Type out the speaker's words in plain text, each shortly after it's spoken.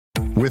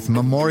With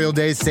Memorial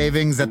Day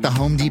savings at the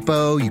Home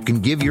Depot, you can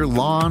give your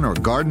lawn or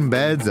garden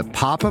beds a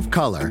pop of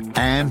color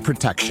and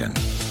protection.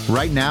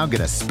 Right now,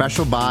 get a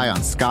special buy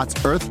on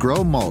Scott's Earth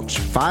Grow Mulch,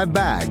 5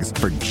 bags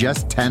for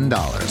just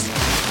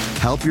 $10.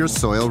 Help your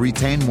soil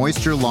retain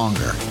moisture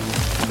longer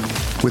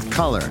with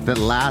color that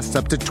lasts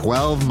up to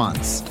 12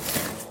 months.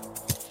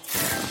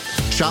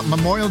 Shop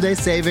Memorial Day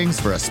savings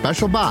for a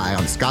special buy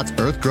on Scott's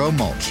Earth Grow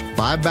Mulch,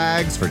 5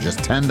 bags for just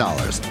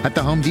 $10 at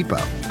the Home Depot.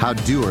 How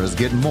doers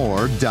get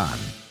more done.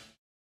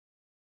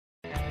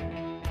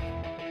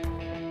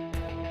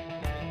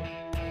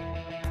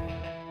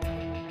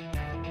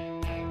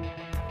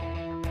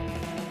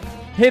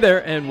 Hey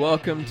there, and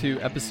welcome to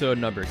episode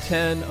number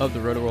 10 of the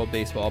Roto-World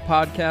Baseball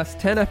Podcast.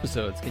 10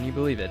 episodes, can you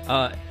believe it?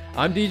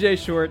 I'm DJ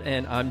Short,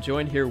 and I'm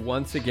joined here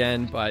once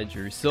again by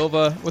Drew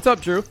Silva. What's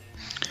up, Drew?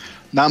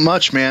 Not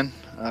much, man.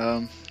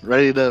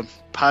 Ready to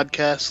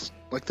podcast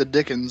like the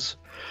Dickens.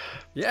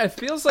 Yeah, it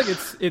feels like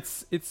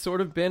it's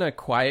sort of been a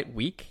quiet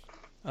week,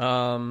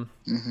 and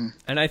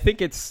I think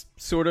it's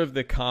sort of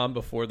the calm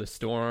before the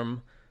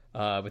storm,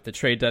 with the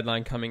trade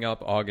deadline coming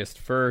up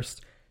August 1st,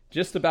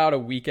 just about a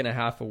week and a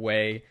half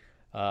away.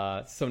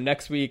 So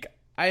next week,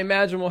 I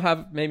imagine we'll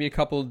have maybe a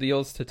couple of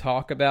deals to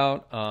talk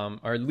about,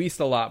 or at least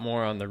a lot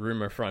more on the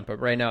rumor front. But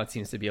right now, it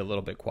seems to be a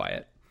little bit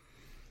quiet.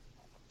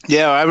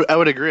 Yeah, I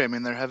would agree. I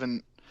mean, they're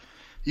having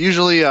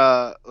usually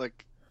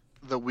like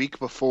the week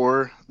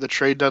before the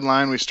trade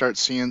deadline, we start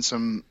seeing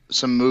some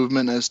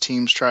movement as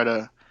teams try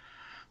to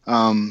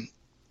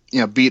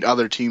beat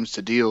other teams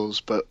to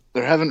deals. But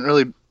there hasn't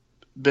really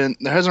been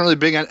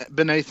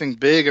anything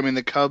big. I mean,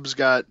 the Cubs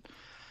got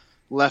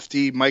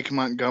lefty Mike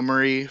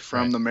Montgomery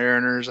from the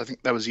Mariners. I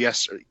think that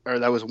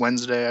was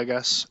Wednesday, I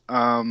guess.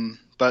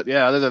 But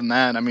yeah, other than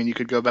that, I mean, you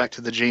could go back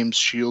to the James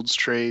Shields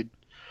trade.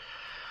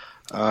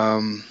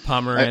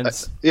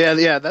 Pomeranz.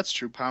 Yeah, that's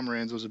true.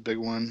 Pomeranz was a big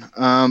one.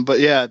 But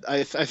yeah,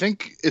 I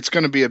think it's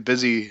going to be a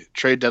busy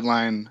trade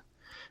deadline.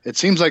 It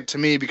seems like to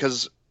me,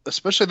 because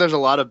especially there's a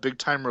lot of big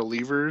time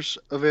relievers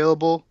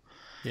available.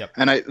 Yep.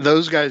 And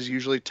those guys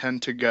usually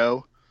tend to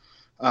go.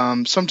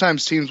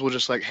 Sometimes teams will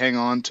just like hang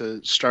on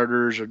to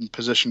starters and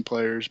position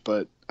players,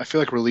 but I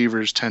feel like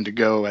relievers tend to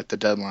go at the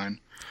deadline.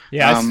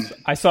 Yeah,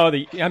 I saw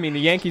the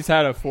Yankees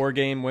had a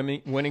 4-game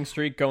winning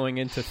streak going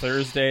into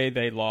Thursday.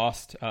 They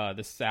lost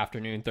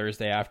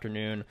Thursday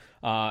afternoon.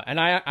 And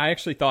I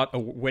actually thought a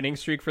winning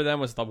streak for them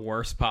was the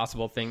worst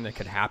possible thing that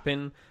could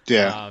happen.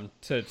 Yeah.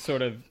 To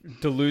sort of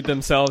delude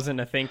themselves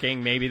into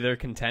thinking maybe they're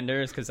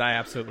contenders, because I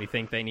absolutely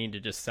think they need to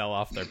just sell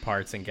off their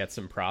parts and get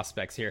some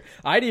prospects here.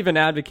 I'd even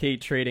advocate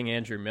trading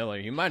Andrew Miller.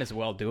 You might as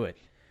well do it.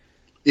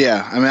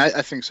 Yeah, I mean,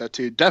 I think so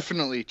too.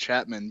 Definitely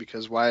Chapman,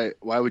 because why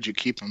would you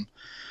keep him?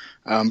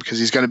 Because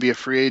he's going to be a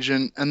free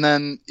agent. And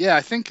then, yeah, I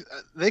think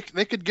they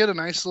could get a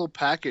nice little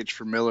package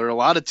for Miller. A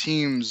lot of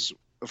teams,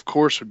 of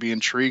course, would be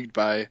intrigued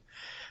by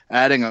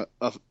adding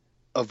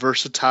a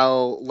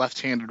versatile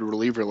left-handed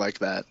reliever like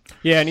that.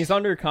 Yeah, and he's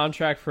under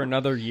contract for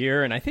another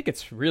year, and I think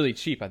it's really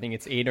cheap. I think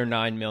it's $8 or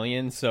 $9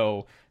 million,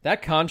 so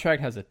that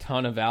contract has a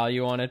ton of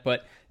value on it,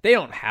 but they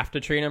don't have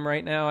to trade him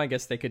right now. I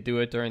guess they could do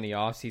it during the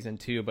offseason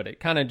too, but it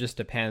kind of just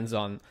depends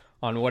on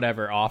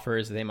whatever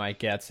offers they might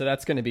get. So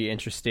that's going to be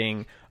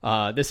interesting.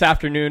 This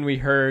afternoon we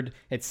heard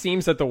it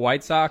seems that the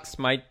White Sox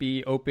might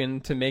be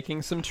open to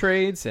making some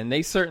trades, and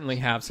they certainly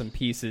have some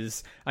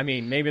pieces. I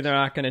mean, maybe they're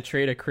not going to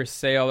trade a Chris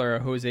Sale or a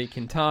Jose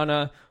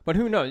Quintana, but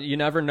who knows? You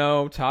never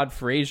know. Todd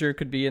Frazier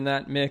could be in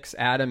that mix,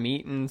 Adam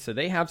Eaton. So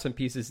they have some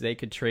pieces they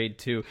could trade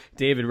to.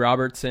 David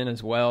Robertson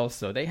as well.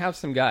 So they have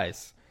some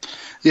guys.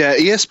 Yeah,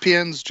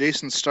 ESPN's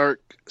Jason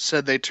Stark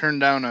said they turned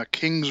down a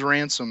king's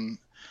ransom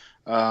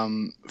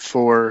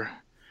for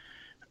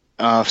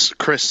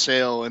Chris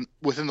Sale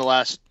within the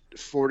last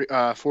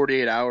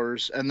 48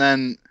 hours. And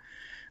then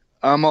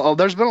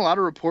there's been a lot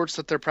of reports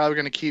that they're probably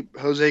going to keep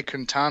Jose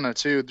Quintana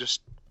too,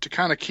 just to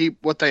kind of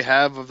keep what they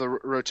have of the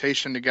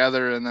rotation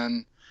together and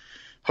then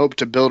hope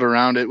to build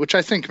around it, which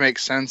I think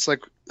makes sense.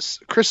 Like,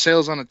 Chris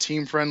Sale's on a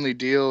team-friendly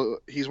deal.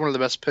 He's one of the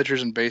best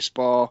pitchers in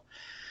baseball.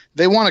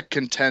 They want to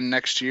contend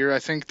next year. I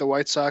think the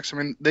White Sox, I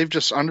mean, they've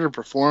just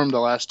underperformed the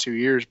last 2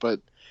 years,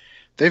 but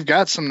they've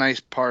got some nice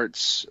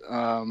parts.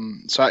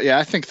 So yeah,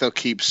 I think they'll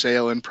keep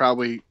Sale and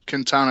probably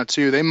Quintana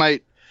too. They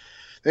might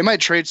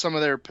trade some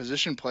of their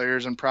position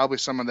players and probably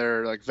some of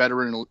their like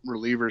veteran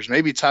relievers.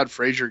 Maybe Todd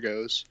Frazier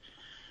goes.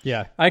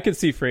 Yeah, I could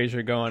see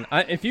Frazier going.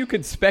 If you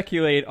could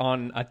speculate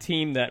on a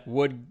team that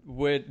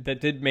that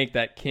did make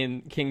that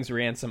King's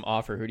ransom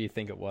offer, who do you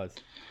think it was?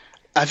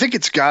 I think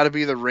it's got to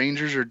be the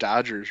Rangers or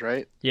Dodgers,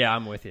 right? Yeah,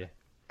 I'm with you.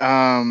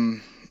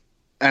 And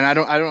I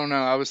don't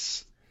know. I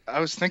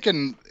was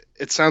thinking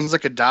it sounds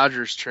like a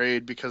Dodgers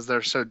trade because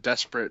they're so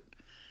desperate.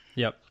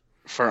 Yep.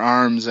 For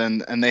arms,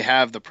 and they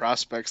have the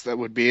prospects that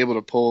would be able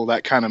to pull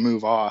that kind of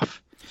move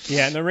off.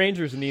 Yeah, and the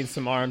Rangers need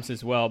some arms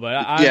as well, but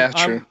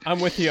I'm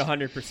with you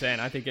 100%.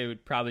 I think it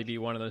would probably be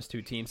one of those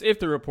two teams if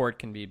the report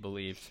can be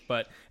believed.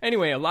 But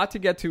anyway, a lot to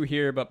get to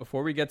here, but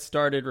before we get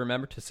started,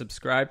 remember to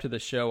subscribe to the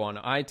show on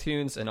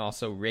iTunes and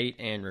also rate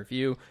and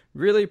review.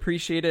 Really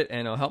appreciate it,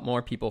 and it'll help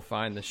more people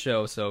find the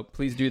show, so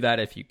please do that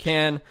if you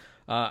can.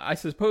 I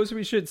suppose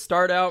we should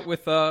start out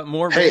with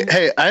more...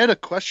 Hey, I had a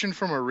question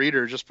from a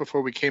reader just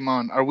before we came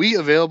on. Are we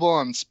available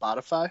on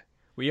Spotify?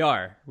 We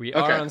are. We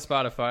are on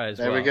Spotify as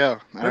well. There we go.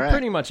 We're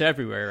pretty much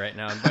everywhere right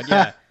now. But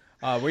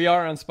yeah, we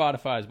are on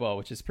Spotify as well,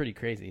 which is pretty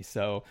crazy.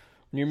 So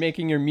when you're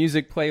making your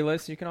music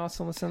playlist, you can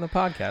also listen to the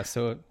podcast.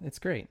 So it's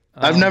great.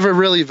 I've never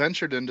really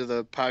ventured into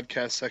the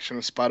podcast section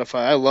of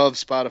Spotify. I love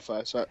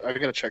Spotify, so I got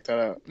to check that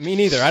out. Me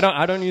neither.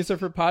 I don't use it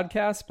for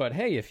podcasts, but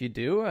hey, if you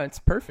do, it's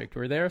perfect.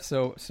 We're there.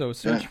 So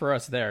search for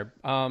us there.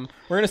 We're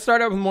going to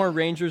start out with more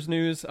Rangers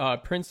news.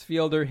 Prince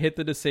Fielder hit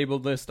the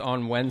disabled list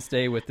on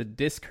Wednesday with the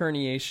disc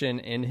herniation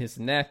in his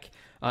neck.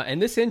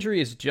 And this injury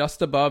is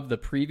just above the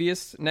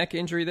previous neck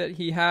injury that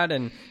he had,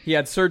 and he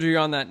had surgery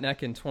on that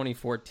neck in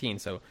 2014.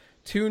 So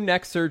 2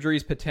 neck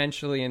surgeries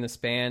potentially in the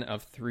span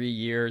of 3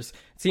 years.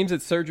 It seems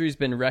that surgery's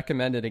been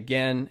recommended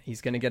again.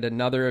 He's going to get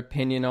another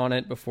opinion on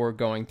it before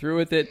going through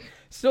with it.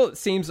 Still, it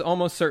seems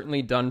almost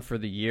certainly done for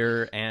the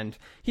year, and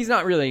he's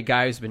not really a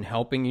guy who's been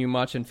helping you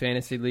much in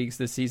fantasy leagues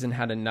this season.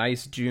 Had a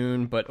nice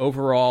June, but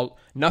overall,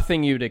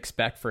 nothing you'd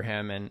expect for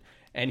him,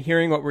 and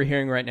hearing what we're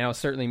hearing right now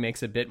certainly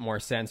makes a bit more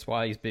sense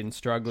why he's been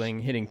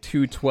struggling, hitting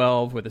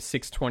 .212 with a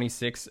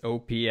 .626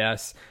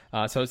 OPS.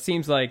 So it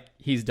seems like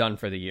he's done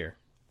for the year.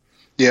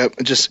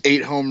 Yep, just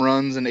 8 home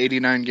runs in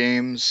 89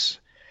 games.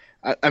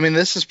 I mean,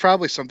 this is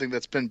probably something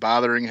that's been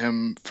bothering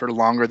him for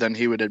longer than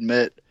he would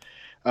admit.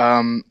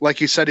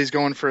 Like you said, he's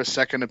going for a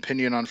second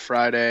opinion on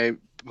Friday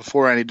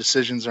before any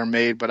decisions are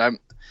made. But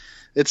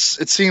it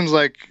seems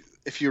like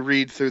if you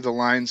read through the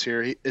lines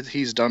here,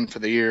 he's done for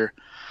the year.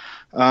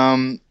 I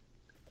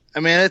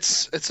mean,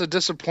 it's a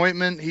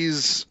disappointment.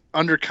 He's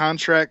under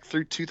contract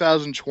through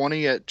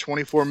 2020 at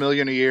 $24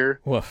 million a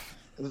year. Woof.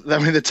 I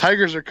mean, the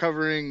Tigers are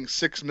covering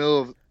 $6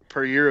 million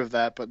per year of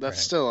that, but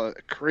that's still a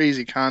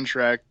crazy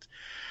contract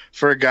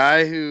for a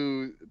guy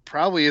who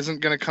probably isn't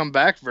going to come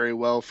back very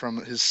well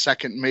from his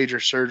second major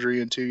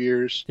surgery in 2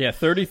 years. Yeah,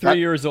 33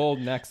 years old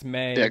next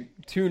May. Yeah.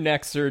 2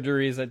 neck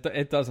surgeries.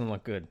 It doesn't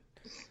look good.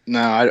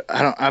 No,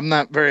 I'm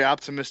not very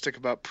optimistic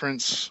about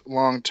Prince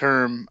long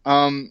term.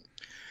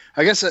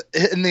 I guess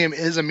in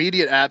his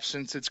immediate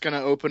absence, it's going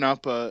to open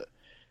up a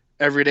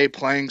everyday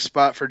playing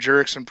spot for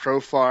Jurickson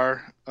Profar.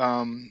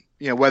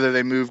 Whether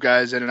they move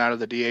guys in and out of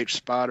the DH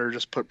spot or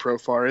just put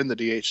Profar in the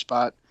DH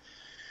spot.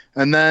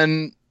 And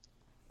then,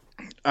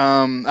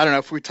 I don't know,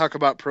 if we talk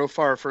about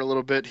Profar for a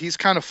little bit, he's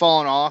kind of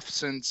fallen off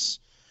since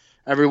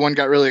everyone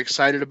got really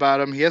excited about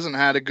him. He hasn't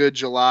had a good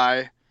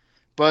July,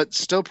 but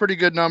still pretty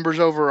good numbers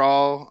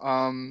overall.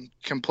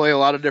 Can play a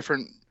lot of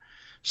different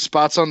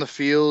spots on the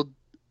field.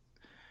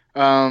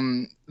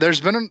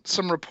 There's been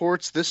some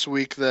reports this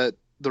week that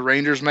the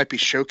Rangers might be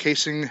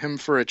showcasing him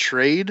for a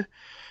trade.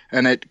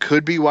 And it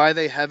could be why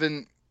they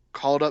haven't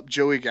called up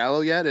Joey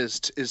Gallo yet is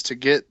to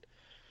get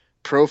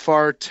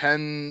Profar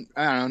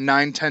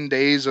 9-10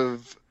 days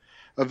of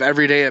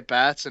everyday at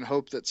bats and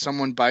hope that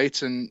someone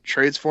bites and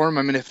trades for him.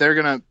 I mean, if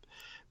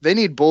they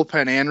need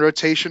bullpen and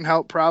rotation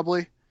help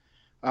probably.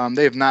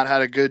 They have not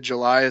had a good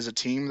July as a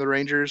team, the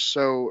Rangers.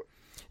 So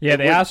yeah,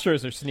 the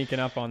Astros are sneaking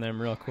up on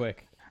them real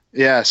quick.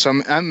 Yeah, so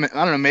I don't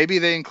know. Maybe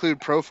they include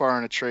Profar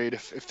in a trade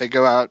if they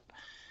go out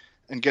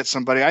and get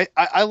somebody.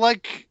 I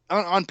like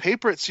on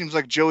paper. It seems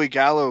like Joey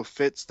Gallo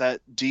fits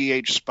that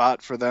DH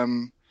spot for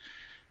them,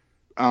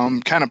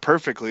 kind of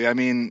perfectly. I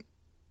mean,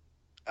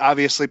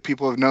 obviously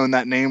people have known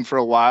that name for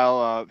a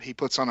while. He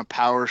puts on a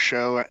power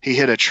show. He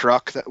hit a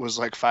truck that was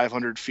like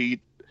 500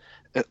 feet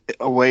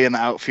away in the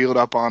outfield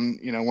up on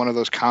one of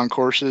those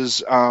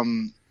concourses.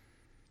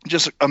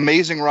 Just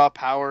amazing raw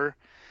power.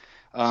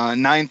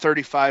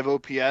 935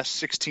 OPS,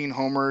 16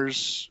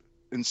 homers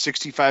in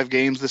 65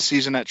 games this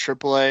season at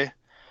AAA.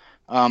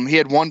 He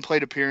had one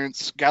plate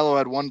appearance. Gallo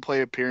had one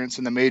plate appearance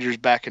in the majors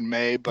back in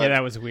May. But yeah,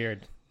 that was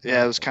weird.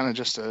 Yeah, it was kind of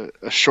just a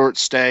short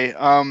stay.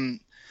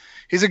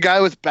 He's a guy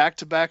with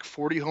back-to-back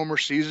 40 homer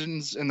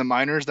seasons in the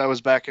minors. That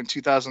was back in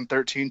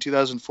 2013,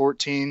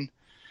 2014.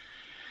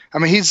 I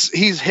mean,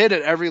 he's hit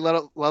at every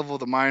level of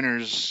the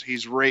minors.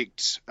 He's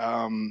raked.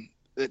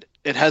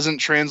 It hasn't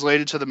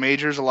translated to the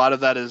majors. A lot of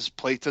that is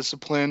plate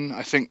discipline.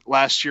 I think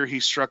last year he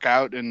struck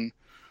out in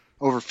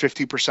over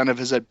 50% of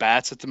his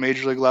at-bats at the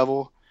major league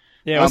level.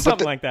 Yeah, it was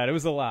something like that. It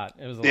was a lot.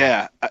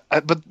 Yeah,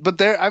 but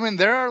there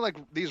are like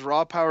these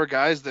raw power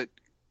guys that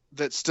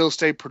still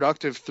stay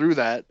productive through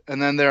that,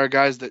 and then there are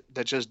guys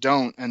that just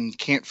don't and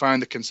can't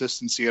find the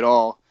consistency at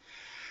all.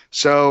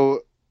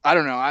 So I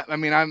don't know. I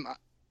mean,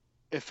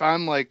 if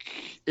I'm like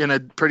in a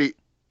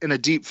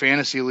deep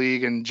fantasy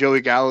league and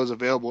Joey Gallo is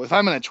available, if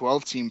I'm in a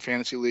 12-team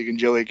fantasy league and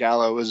Joey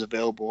Gallo is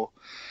available,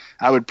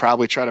 I would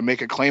probably try to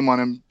make a claim on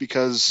him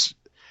because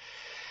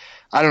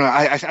I don't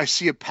know. I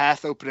see a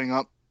path opening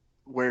up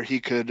where he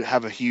could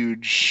have a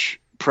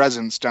huge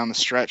presence down the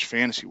stretch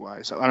fantasy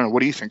wise. I don't know.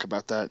 What do you think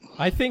about that?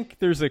 I think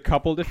there's a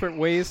couple different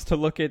ways to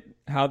look at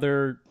how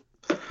they're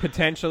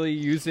potentially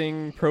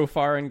using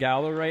Profar and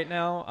Gallo right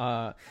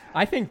now.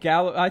 I think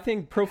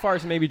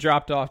Profar's maybe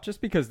dropped off just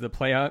because the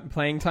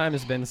playing time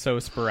has been so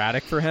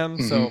sporadic for him.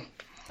 Mm-hmm. So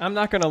I'm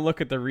not going to look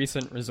at the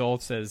recent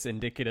results as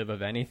indicative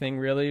of anything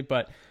really,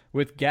 but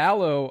with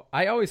Gallo,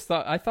 I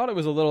thought it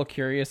was a little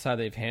curious how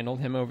they've handled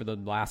him over the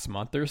last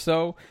month or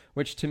so,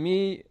 which to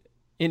me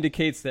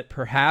indicates that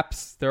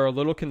perhaps they're a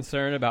little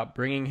concerned about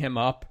bringing him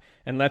up.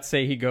 And let's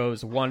say he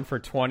goes 1 for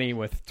 20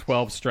 with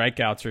 12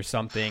 strikeouts or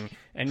something.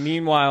 And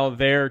meanwhile,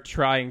 they're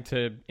trying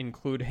to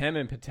include him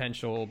in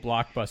potential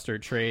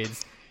blockbuster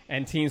trades.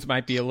 And teams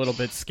might be a little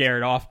bit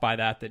scared off by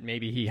that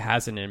maybe he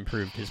hasn't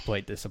improved his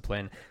plate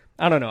discipline.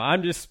 I don't know.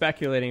 I'm just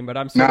speculating, but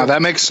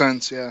that makes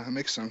sense. Yeah, that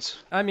makes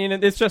sense. I mean,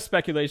 it's just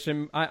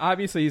speculation.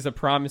 Obviously, he's a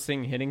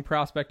promising hitting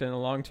prospect in the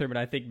long term, but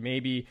I think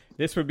maybe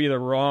this would be the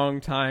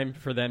wrong time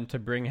for them to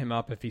bring him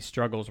up if he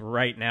struggles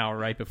right now,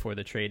 right before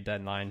the trade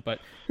deadline. But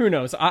who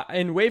knows?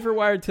 In waiver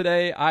wire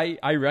today,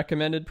 I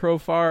recommended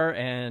Profar,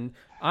 and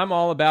I'm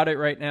all about it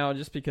right now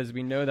just because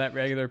we know that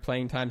regular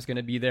playing time is going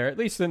to be there, at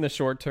least in the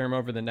short term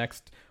over the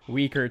next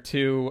week or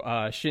two.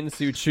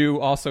 Shin-Soo Choo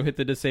also hit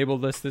the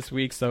disabled list this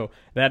week, so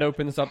that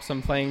opens up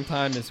some playing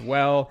time as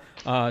well.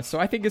 So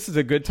I think this is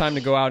a good time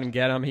to go out and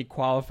get him. He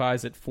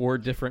qualifies at 4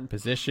 different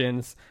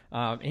positions,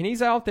 and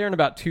he's out there in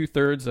about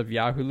 2/3 of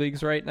Yahoo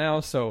leagues right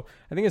now, so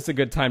I think it's a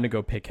good time to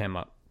go pick him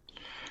up.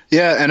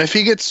 Yeah, and if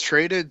he gets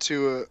traded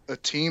to a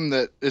team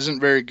that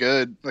isn't very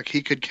good, like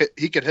he could hit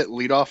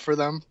leadoff for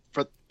them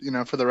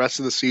for the rest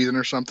of the season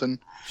or something.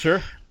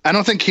 Sure. I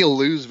don't think he'll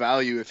lose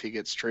value if he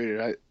gets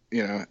traded.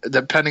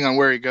 Depending on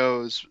where he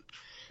goes,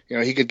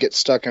 he could get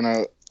stuck in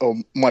a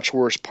much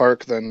worse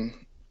park than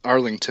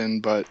Arlington.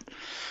 But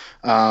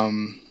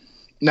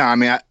no, I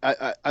mean,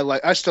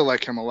 I still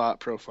like him a lot,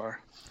 Profar.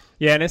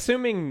 Yeah, and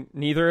assuming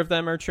neither of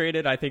them are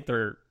traded, I think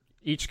they're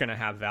each going to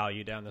have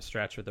value down the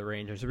stretch with the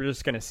Rangers. We're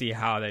just going to see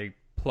how they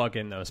plug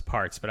in those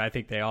parts, but I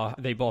think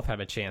they both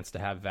have a chance to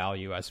have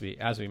value as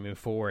we move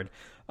forward.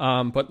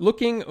 But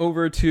looking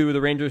over to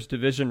the Rangers'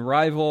 division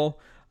rival,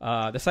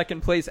 the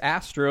second place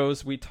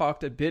Astros, we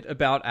talked a bit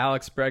about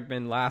Alex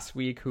Bregman last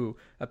week, who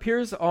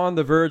appears on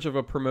the verge of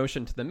a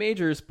promotion to the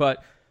majors,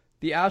 but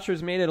the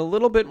Astros made it a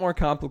little bit more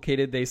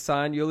complicated. They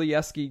signed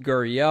Yulieski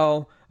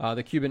Gurriel,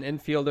 the Cuban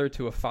infielder,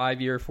 to a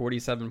 5-year,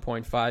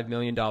 $47.5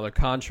 million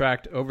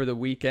contract over the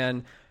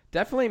weekend.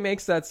 Definitely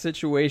makes that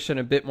situation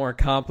a bit more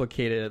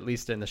complicated, at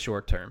least in the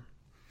short term.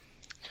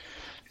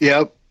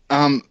 Yep.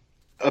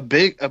 A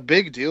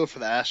big deal for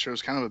the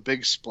Astros, kind of a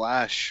big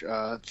splash.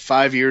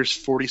 5 years,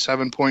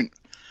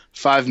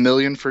 $47.5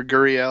 million for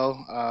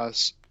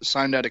Gurriel,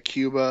 signed out of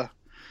Cuba.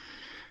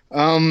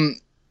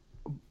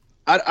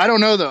 I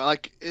don't know though.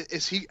 Like,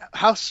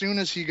 how soon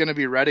is he going to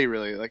be ready?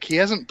 Really? Like, he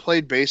hasn't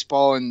played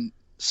baseball in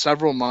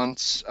several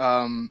months.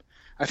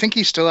 I think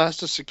he still has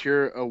to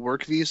secure a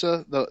work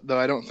visa, though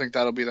I don't think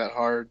that'll be that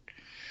hard.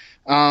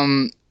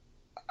 I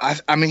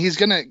mean, he's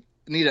going to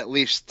need at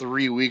least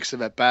 3 weeks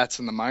of at-bats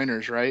in the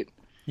minors, right?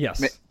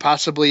 Yes.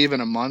 Possibly even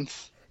a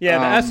month. Yeah,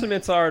 the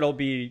estimates are it'll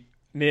be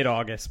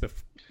mid-August,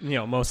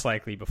 most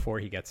likely before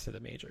he gets to the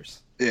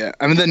majors. Yeah,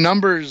 I mean, the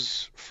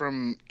numbers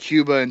from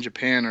Cuba and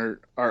Japan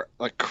are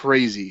like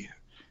crazy.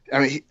 I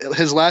mean,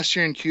 his last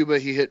year in Cuba,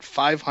 he hit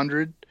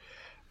 500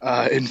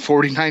 in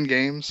 49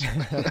 games.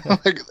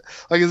 like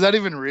is that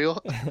even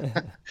real?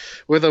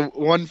 with a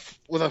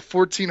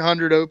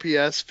 1400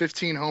 OPS,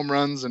 15 home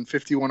runs, and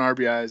 51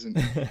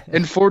 RBIs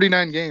in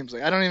 49 games.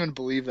 Like, I don't even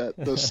believe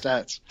those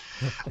stats.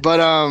 But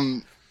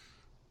I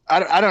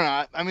don't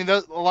know. I mean,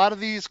 a lot of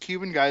these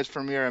Cuban guys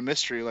for me are a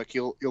mystery. Like,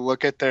 you'll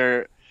look at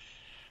their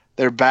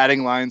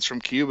batting lines from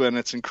Cuba, and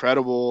it's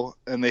incredible,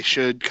 and they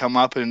should come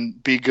up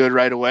and be good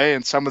right away.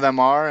 And some of them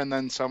are, and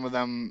then some of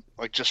them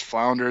like just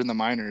flounder in the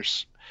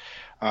minors.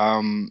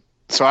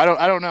 So I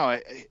don't know.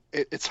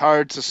 It's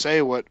hard to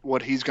say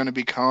what he's going to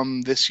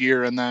become this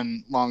year and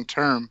then long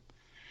term.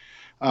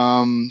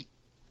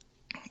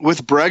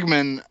 With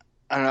Bregman,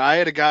 I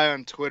had a guy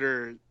on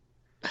Twitter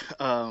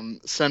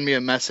send me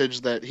a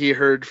message that he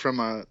heard from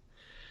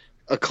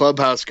a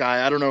clubhouse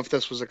guy. I don't know if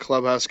this was a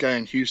clubhouse guy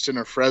in Houston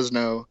or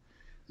Fresno,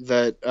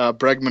 that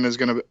Bregman is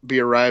going to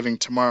be arriving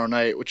tomorrow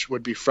night, which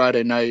would be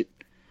Friday night,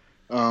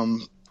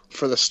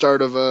 for the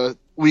start of a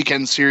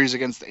weekend series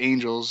against the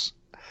Angels.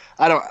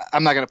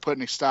 I'm not going to put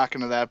any stock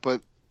into that,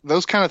 but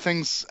those kind of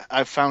things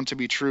I've found to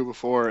be true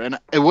before, and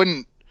it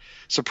wouldn't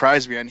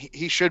surprise me. And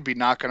he should be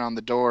knocking on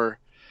the door.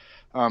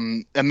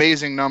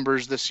 Amazing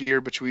numbers this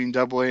year between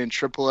AA and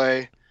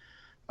AAA.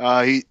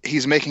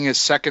 He's making his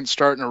second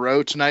start in a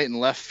row tonight in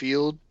left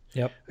field.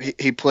 Yep.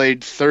 He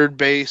played third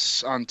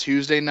base on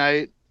Tuesday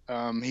night.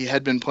 He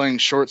had been playing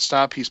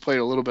shortstop. He's played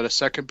a little bit of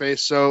second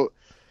base. So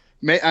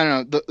I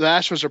don't know. The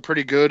Astros are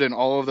pretty good in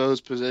all of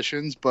those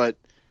positions, but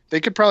they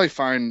could probably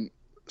find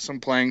some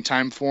playing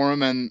time for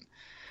him. And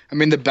I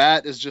mean, the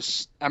bat is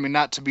just,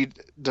 not to be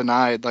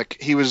denied. Like,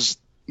 he was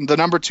the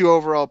number 2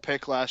 overall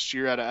pick last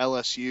year out of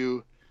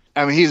LSU.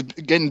 I mean, he's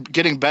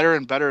getting better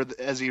and better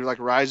as he like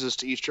rises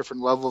to each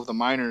different level of the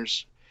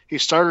minors. He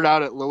started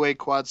out at Low A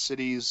Quad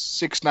Cities,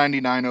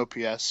 699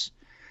 OPS.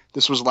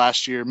 This was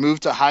last year.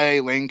 Moved to High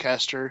A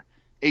Lancaster,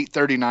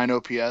 839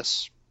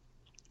 OPS.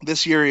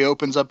 This year he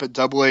opens up at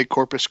Double A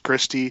Corpus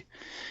Christi,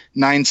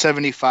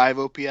 975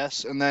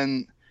 OPS, and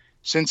then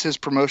since his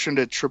promotion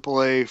to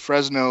Triple A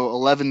Fresno,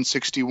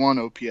 1161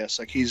 OPS.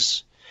 Like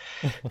he's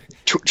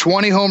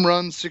 20 home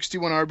runs,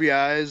 61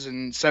 RBIs,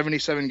 and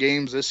 77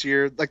 games this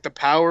year. Like the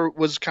power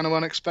was kind of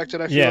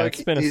unexpected. I feel like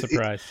it's been a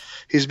surprise.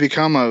 He's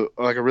become a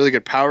really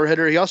good power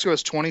hitter. He also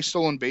has 20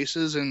 stolen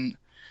bases in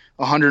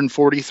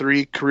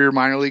 143 career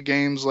minor league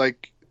games.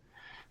 Like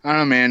I don't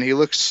know, man. He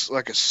looks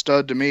like a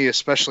stud to me,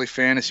 especially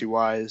fantasy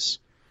wise.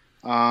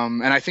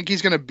 And I think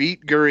he's going to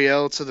beat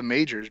Gurriel to the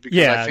majors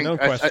because no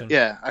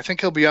question. I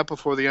think he'll be up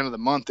before the end of the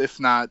month, if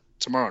not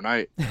tomorrow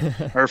night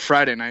or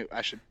Friday night.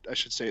 I should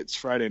say it's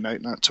Friday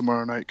night, not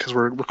tomorrow night, because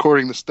we're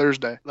recording this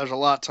Thursday. There's a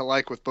lot to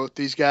like with both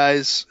these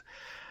guys.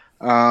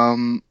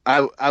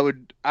 I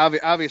would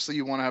obviously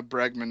you want to have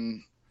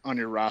Bregman on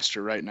your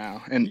roster right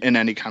now in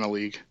any kind of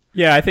league.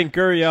 Yeah, I think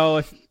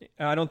Gurriel.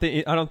 I don't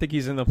think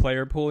he's in the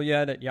player pool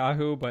yet at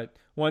Yahoo, but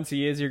once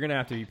he is, you're going to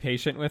have to be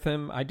patient with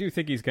him. I do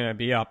think he's going to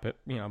be up,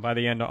 by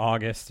the end of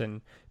August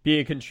and be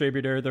a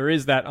contributor. There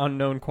is that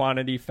unknown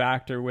quantity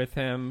factor with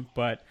him,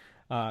 but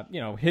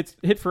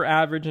hit for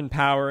average and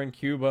power in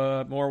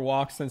Cuba, more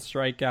walks than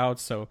strikeouts,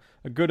 so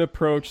a good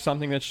approach,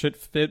 something that should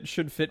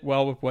fit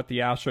well with what the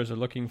Astros are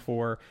looking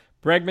for.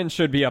 Bregman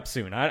should be up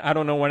soon. I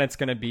don't know when it's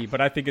going to be, but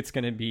I think it's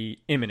going to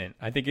be imminent.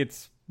 I think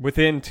it's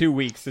within 2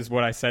 weeks is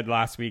what I said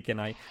last week, and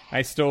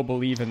I still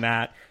believe in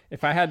that.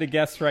 If I had to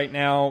guess right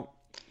now,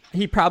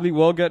 he probably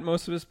will get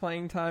most of his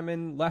playing time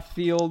in left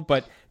field,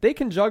 but they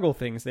can juggle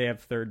things. They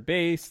have third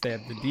base. They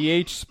have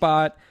the DH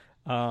spot.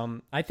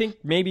 I think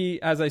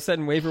maybe, as I said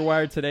in Waiver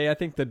Wire today, I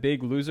think the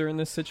big loser in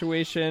this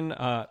situation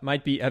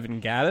might be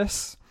Evan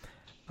Gattis.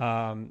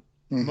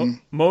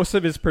 Most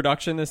of his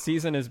production this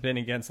season has been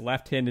against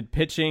left-handed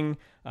pitching.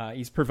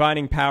 He's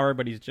providing power,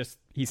 but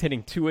he's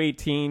hitting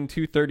 218,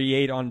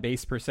 238 on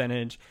base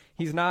percentage.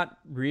 He's not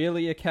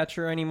really a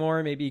catcher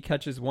anymore. Maybe he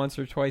catches once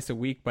or twice a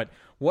week, but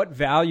what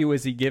value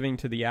is he giving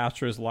to the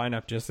Astros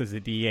lineup just as a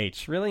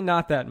DH? Really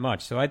not that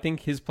much. So I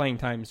think his playing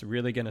time is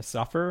really going to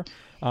suffer.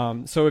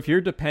 So if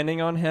you're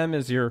depending on him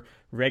as your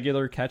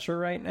regular catcher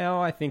right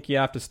now, I think you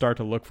have to start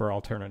to look for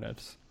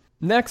alternatives.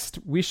 Next,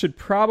 we should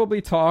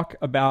probably talk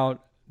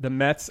about the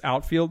Mets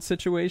outfield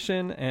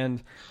situation.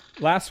 And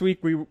last week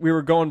we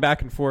were going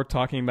back and forth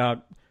talking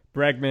about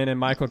Bregman and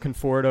Michael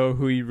Conforto,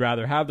 who you'd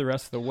rather have the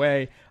rest of the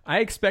way. I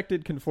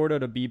expected Conforto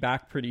to be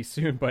back pretty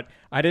soon, but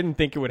I didn't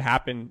think it would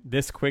happen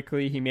this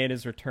quickly. He made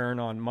his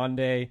return on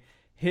Monday,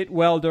 hit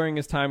well during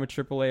his time with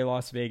AAA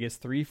Las Vegas,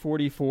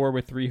 344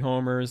 with 3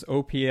 homers,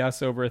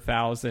 OPS over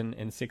 1,000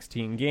 in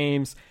 16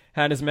 games,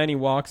 had as many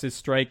walks as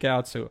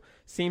strikeouts, so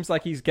seems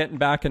like he's getting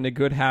back into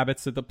good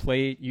habits at the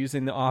plate,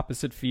 using the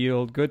opposite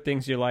field, good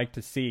things you like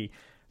to see.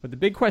 But the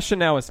big question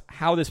now is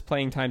how this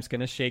playing time is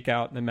going to shake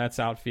out in the Mets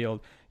outfield.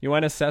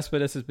 Yoenis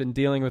Cespedes has been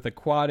dealing with a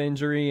quad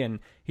injury, and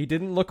he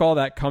didn't look all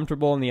that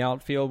comfortable in the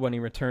outfield when he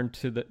returned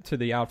to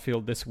the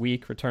outfield this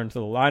week, returned to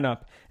the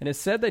lineup, and has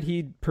said that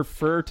he'd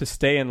prefer to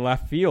stay in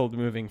left field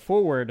moving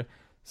forward.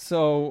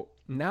 So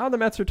now the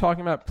Mets are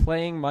talking about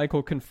playing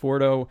Michael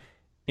Conforto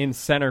in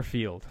center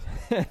field.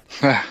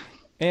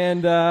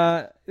 And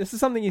this is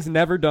something he's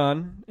never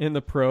done in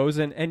the pros,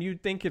 and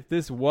you'd think if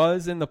this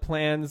was in the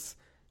plans,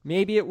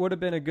 maybe it would have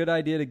been a good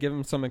idea to give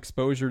him some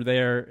exposure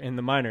there in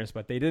the minors,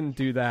 but they didn't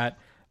do that.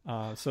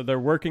 So they're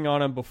working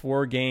on him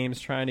before games,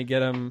 trying to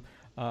get him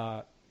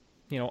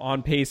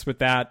on pace with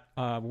that.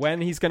 When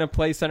he's going to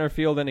play center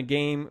field in a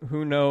game,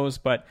 who knows,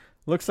 but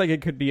looks like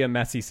it could be a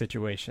messy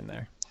situation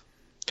there.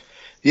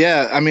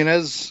 Yeah, I mean,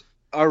 as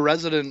our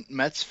resident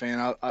Mets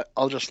fan,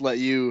 I'll just let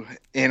you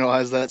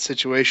analyze that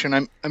situation.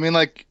 I mean,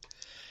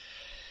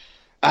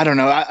 I don't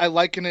know. I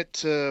liken it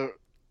to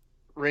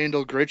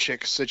Randall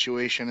Grichuk's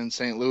situation in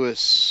St.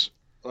 Louis.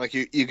 Like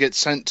you get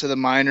sent to the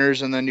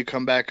minors and then you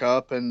come back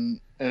up, and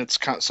it's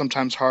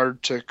sometimes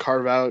hard to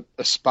carve out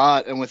a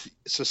spot. And with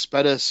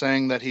Cespedes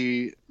saying that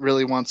he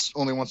really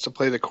only wants to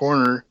play the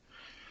corner,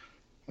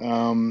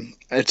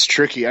 it's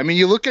tricky. I mean,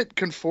 you look at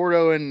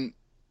Conforto and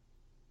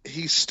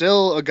he's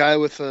still a guy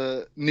with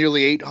a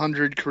nearly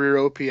 800 career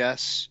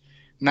OPS,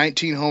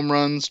 19 home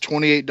runs,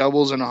 28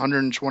 doubles, and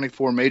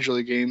 124 major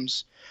league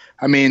games.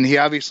 I mean, he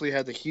obviously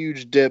had the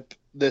huge dip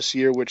this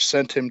year, which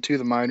sent him to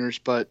the minors,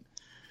 but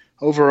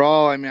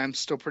overall, I mean, I'm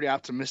still pretty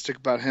optimistic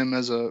about him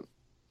as an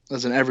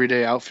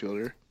everyday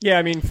outfielder. Yeah,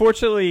 I mean,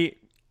 fortunately,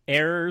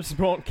 errors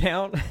won't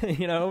count.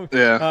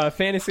 Yeah.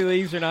 Fantasy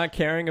leagues are not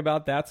caring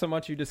about that so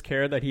much. You just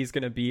care that he's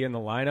going to be in the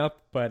lineup.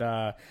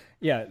 But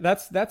yeah,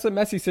 that's a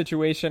messy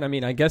situation. I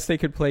mean, I guess they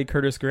could play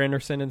Curtis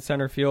Granderson in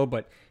center field,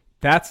 but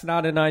that's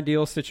not an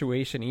ideal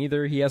situation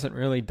either. He hasn't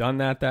really done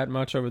that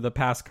much over the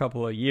past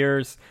couple of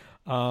years.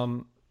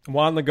 Juan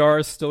Lagar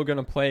is still going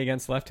to play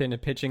against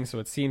left-handed pitching, so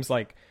it seems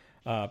like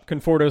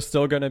Conforto is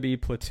still going to be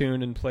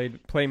platoon and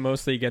play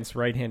mostly against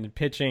right-handed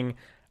pitching.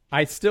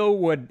 I still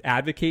would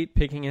advocate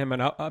picking him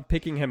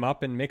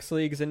up in mixed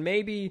leagues, and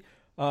maybe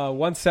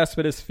once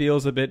Cespedes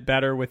feels a bit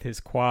better with his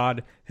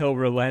quad, he'll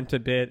relent a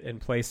bit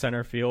and play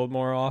center field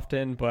more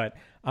often. But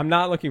I'm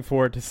not looking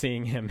forward to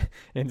seeing him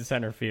in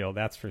center field.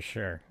 That's for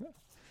sure.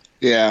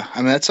 Yeah,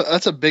 I mean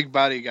that's a big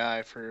body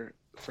guy for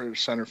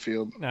center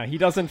field. No, he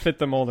doesn't fit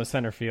the mold of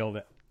center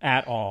field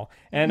at all.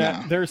 And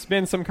No. There's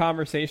been some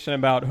conversation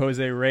about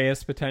Jose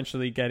Reyes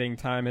potentially getting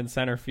time in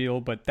center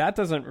field, but that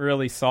doesn't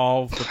really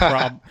solve the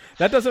problem.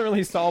 That doesn't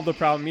really solve the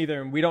problem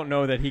either, and we don't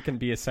know that he can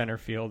be a center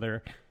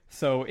fielder.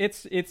 So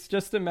it's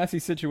just a messy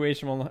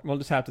situation. We'll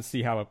just have to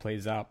see how it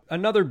plays out.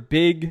 Another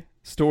big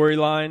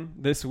storyline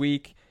this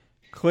week,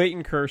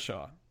 Clayton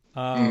Kershaw.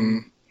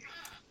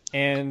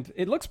 And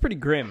it looks pretty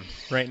grim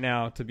right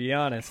now, to be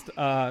honest.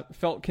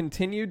 Felt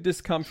continued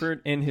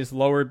discomfort in his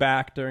lower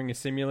back during a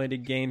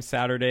simulated game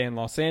Saturday in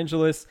Los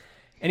Angeles,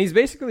 and he's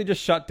basically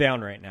just shut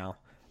down right now.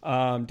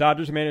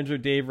 Dodgers manager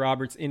Dave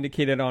Roberts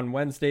indicated on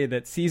Wednesday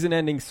that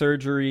season-ending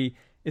surgery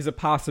is a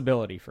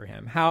possibility for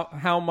him.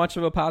 How much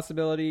of a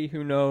possibility?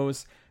 Who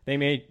knows? They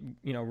may,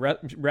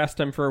 rest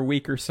him for a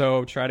week or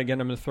so, try to get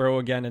him to throw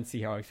again and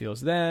see how he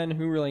feels then.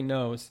 Who really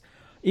knows?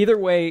 Either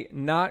way,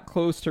 not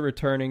close to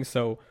returning,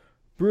 so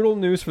brutal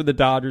news for the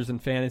Dodgers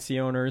and fantasy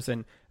owners.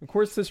 And, of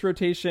course, this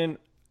rotation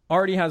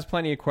already has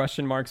plenty of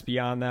question marks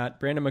beyond that.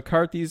 Brandon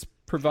McCarthy's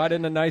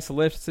provided a nice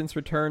lift since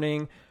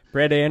returning.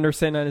 Brett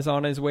Anderson is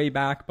on his way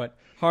back, but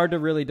hard to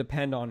really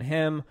depend on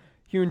him.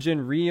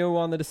 Hyunjin Ryu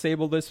on the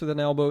disabled list with an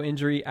elbow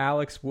injury.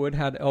 Alex Wood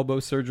had elbow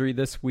surgery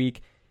this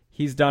week.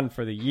 He's done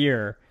for the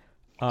year.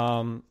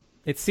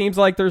 It seems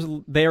like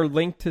they are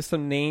linked to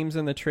some names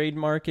in the trade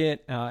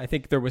market. I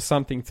think there was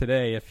something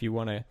today if you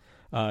want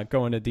to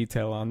go into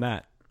detail on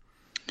that.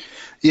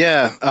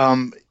 Yeah,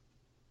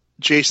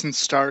 Jason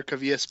Stark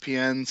of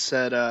ESPN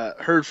said,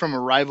 heard from a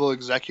rival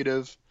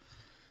executive.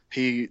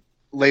 He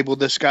labeled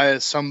this guy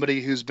as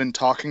somebody who's been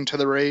talking to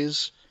the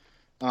Rays.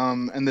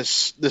 And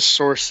this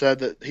source said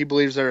that he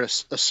believes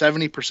there's a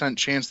 70%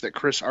 chance that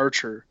Chris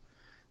Archer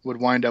would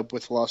wind up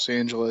with Los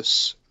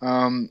Angeles.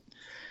 And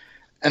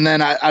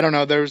then I don't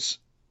know,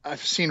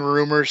 I've seen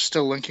rumors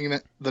still linking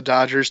the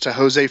Dodgers to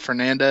Jose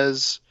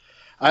Fernandez.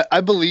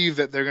 I believe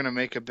that they're going to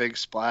make a big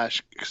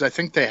splash because I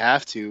think they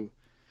have to.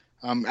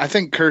 I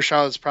think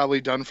Kershaw is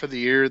probably done for the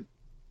year.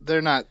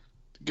 They're not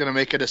going to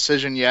make a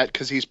decision yet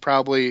because he's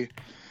probably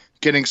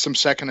getting some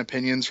second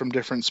opinions from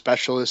different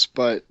specialists.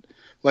 But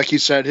like you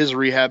said, his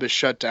rehab is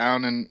shut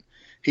down, and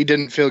he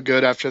didn't feel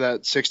good after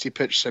that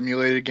 60-pitch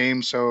simulated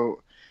game.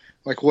 So,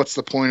 what's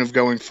the point of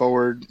going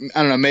forward?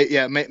 I don't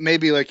know.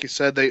 Maybe like you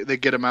said, they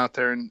get him out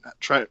there and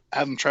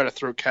have him try to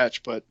throw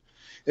catch. But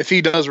if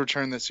he does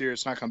return this year,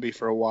 it's not going to be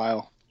for a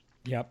while.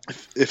 Yep.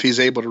 If he's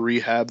able to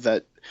rehab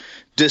that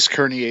disc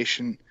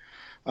herniation.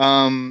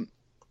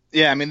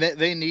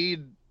 They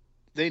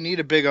need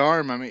a big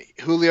arm. I mean,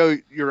 Julio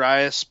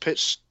Urias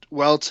pitched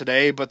well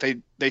today, but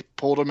they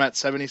pulled him at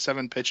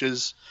 77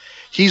 pitches.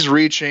 He's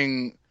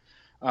reaching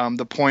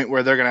the point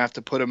where they're going to have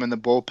to put him in the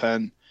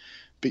bullpen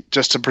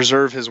just to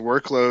preserve his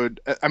workload.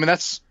 I mean,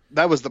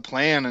 that was the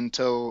plan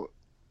until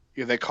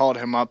they called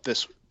him up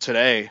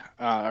today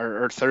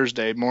or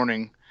Thursday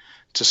morning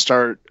to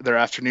start their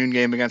afternoon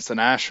game against the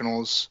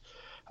Nationals.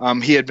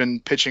 He had been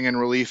pitching in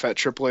relief at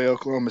AAA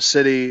Oklahoma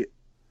City,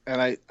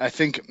 and I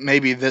think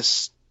maybe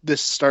this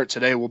start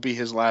today will be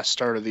his last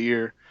start of the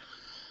year.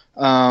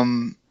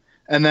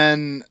 And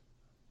then,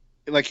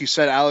 like you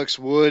said, Alex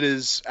Wood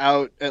is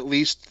out at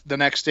least the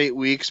next 8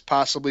 weeks,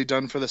 possibly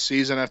done for the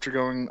season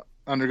after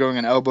undergoing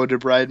an elbow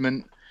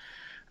debridement.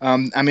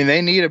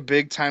 They need a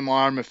big-time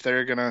arm if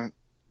they're going to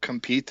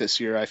compete this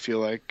year, I feel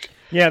like.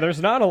 Yeah, there's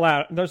not a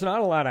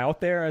lot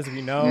out there, as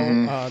we know.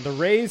 Mm-hmm. The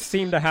Rays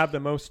seem to have the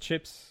most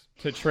chips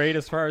to trade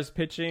as far as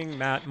pitching.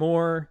 Matt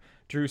Moore,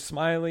 Drew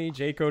Smyly,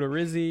 Jake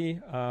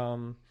Odorizzi.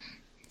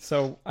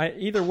 So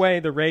either way,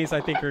 the Rays, I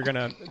think, are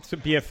going to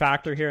be a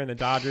factor here, and the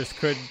Dodgers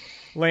could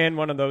land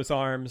one of those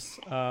arms.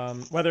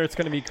 Whether it's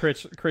going to be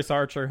Chris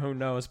Archer, who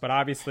knows? But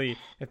obviously,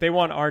 if they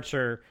want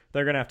Archer,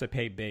 they're going to have to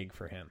pay big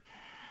for him.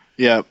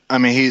 Yeah, I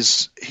mean,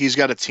 he's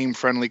got a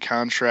team-friendly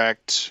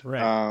contract.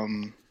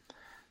 Right.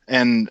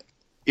 And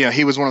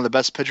he was one of the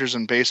best pitchers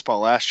in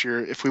baseball last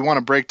year. If we want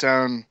to break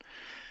down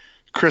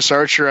Chris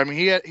Archer, I mean,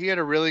 he had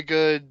a really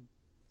good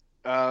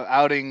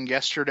outing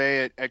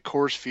yesterday at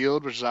Coors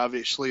Field, which is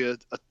obviously a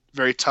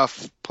very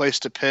tough place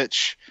to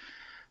pitch.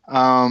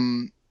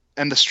 And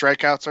the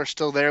strikeouts are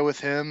still there with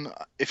him.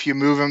 If you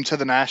move him to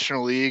the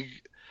National League,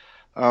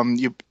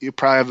 you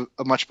probably have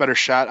a much better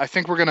shot. I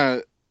think we're going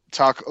to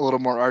talk a little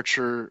more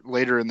Archer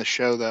later in the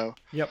show, though.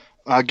 Yep.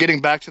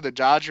 Getting back to the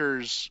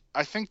Dodgers,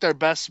 I think their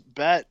best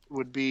bet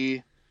would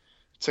be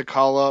to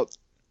call up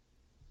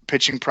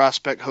pitching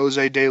prospect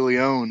Jose De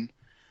Leon,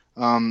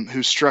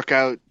 who struck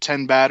out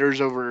 10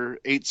 batters over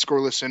 8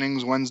 scoreless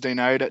innings Wednesday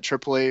night at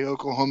AAA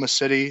Oklahoma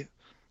City.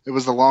 It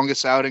was the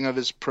longest outing of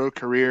his pro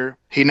career.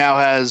 He now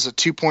has a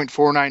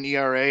 2.49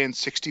 ERA and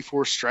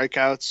 64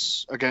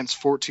 strikeouts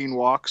against 14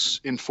 walks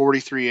in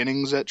 43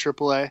 innings at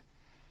AAA.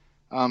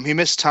 He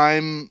missed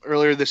time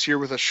earlier this year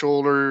with a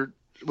shoulder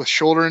with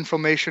shoulder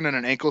inflammation and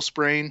an ankle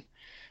sprain,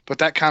 but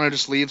that kind of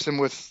just leaves him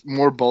with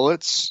more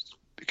bullets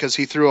because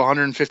he threw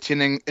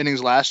 115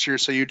 innings last year.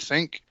 So you'd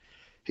think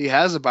he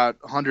has about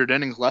 100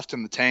 innings left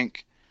in the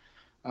tank.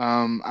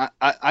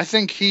 I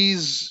think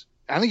he's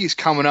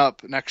coming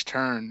up next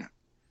turn,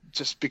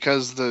 just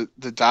because the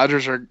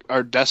Dodgers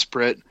are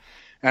desperate,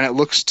 and it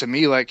looks to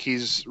me like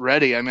he's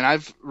ready. I mean,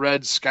 I've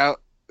read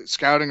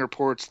scouting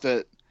reports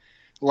that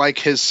like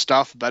his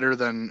stuff better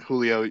than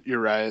Julio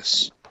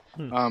Urias.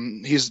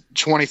 He's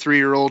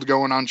 23-year-old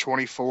going on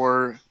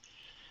 24.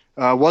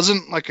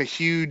 Wasn't like a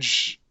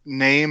huge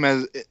name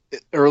as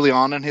early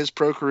on in his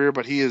pro career,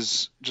 but he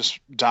has just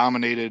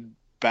dominated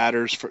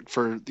batters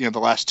for the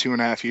last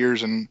 2.5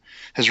 years and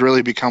has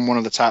really become one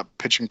of the top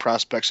pitching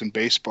prospects in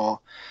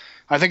baseball.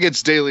 I think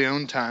it's De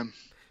Leon time.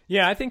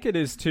 Yeah, I think it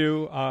is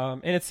too.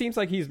 And it seems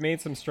like he's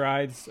made some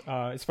strides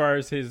as far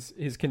as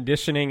his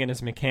conditioning and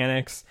his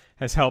mechanics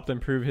has helped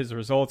improve his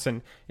results.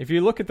 And if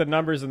you look at the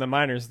numbers in the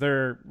minors,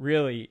 they're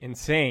really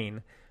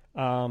insane.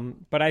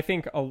 But I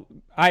think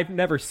I've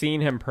never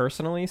seen him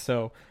personally,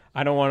 so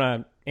I don't want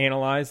to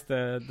analyze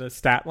the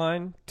stat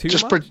line too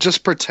much.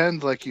 Just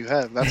pretend like you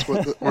have. That's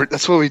what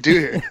that's what we do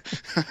here.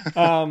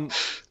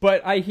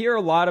 But I hear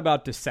a lot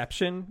about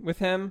deception with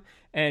him.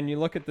 And you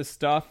look at the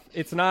stuff,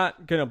 it's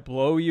not going to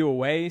blow you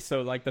away.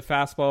 So, like, the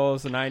fastball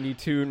is a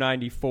 92,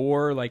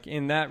 94, like,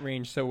 in that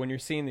range. So, when you're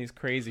seeing these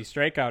crazy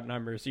strikeout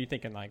numbers, you're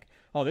thinking, like,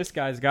 oh, this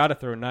guy's got to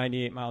throw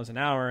 98 miles an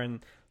hour.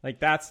 And, like,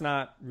 that's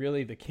not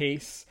really the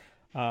case.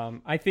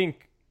 I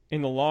think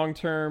in the long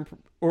term,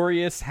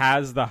 Urias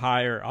has the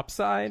higher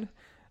upside.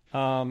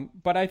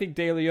 But I think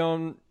De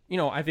Leon,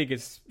 I think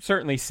it's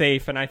certainly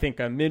safe. And I think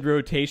a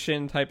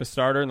mid-rotation type of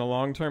starter in the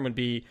long term would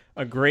be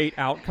a great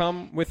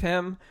outcome with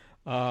him.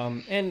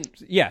 And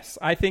yes,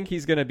 I think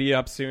he's going to be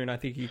up soon. I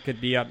think he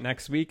could be up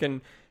next week. And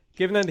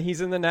given that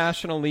he's in the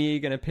National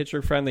League in a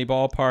pitcher-friendly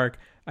ballpark,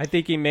 I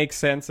think he makes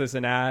sense as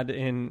an ad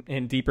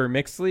in deeper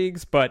mixed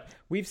leagues. But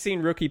we've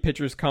seen rookie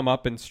pitchers come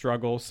up and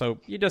struggle, so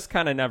you just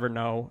kind of never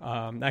know.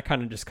 That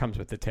kind of just comes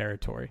with the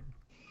territory.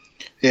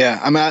 Yeah,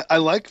 I mean, I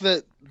like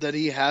that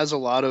he has a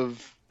lot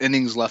of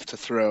innings left to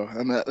throw.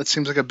 I mean, that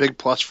seems like a big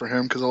plus for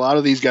him because a lot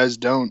of these guys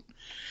don't,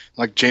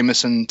 like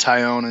Jameson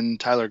Taillon and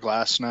Tyler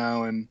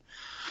Glasnow and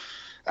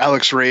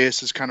Alex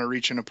Reyes is kind of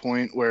reaching a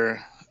point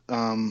where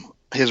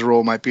his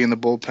role might be in the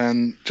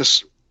bullpen.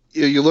 Just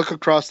you look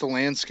across the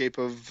landscape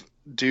of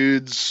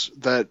dudes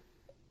that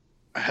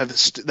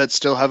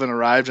still haven't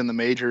arrived in the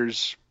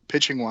majors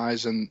pitching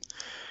wise, and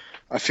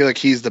I feel like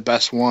he's the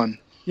best one.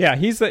 Yeah,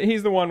 he's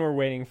the one we're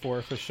waiting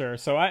for sure.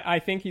 So I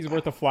think he's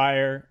worth a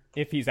flyer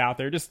if he's out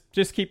there.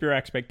 Just keep your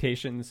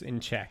expectations in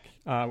check,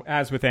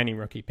 as with any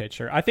rookie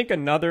pitcher. I think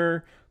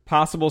another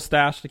possible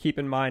stash to keep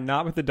in mind,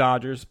 not with the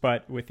Dodgers,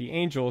 but with the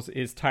Angels,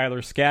 is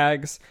Tyler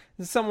Skaggs.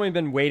 This is someone we've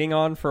been waiting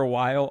on for a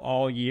while,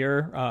 all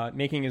year,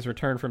 making his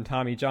return from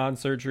Tommy John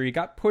surgery.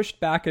 Got pushed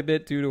back a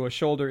bit due to a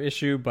shoulder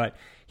issue, but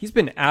he's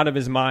been out of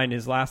his mind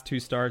his last 2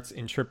 starts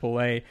in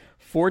AAA.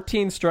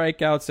 14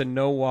 strikeouts and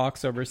no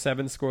walks over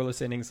 7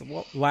 scoreless innings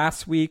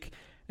last week,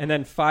 and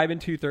then 5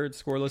 2/3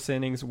 scoreless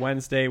innings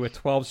Wednesday with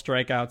 12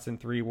 strikeouts and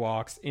 3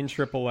 walks in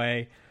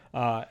AAA.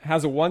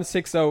 Has a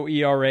 1.60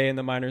 ERA in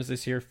the minors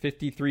this year,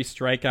 53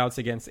 strikeouts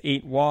against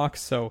 8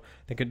 walks. So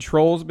the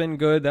control's been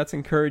good. That's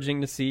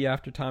encouraging to see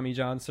after Tommy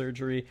John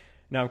surgery.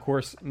 Now, of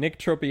course, Nick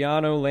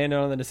Tropiano landed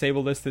on the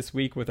disabled list this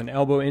week with an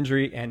elbow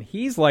injury, and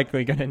he's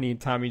likely going to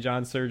need Tommy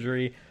John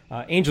surgery.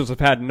 Angels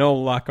have had no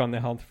luck on the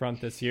health front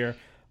this year.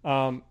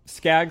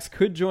 Skaggs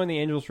could join the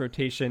Angels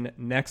rotation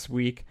next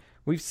week.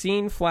 We've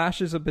seen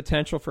flashes of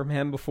potential from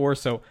him before,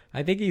 so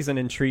I think he's an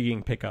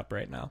intriguing pickup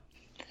right now.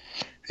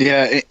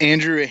 Yeah,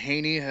 Andrew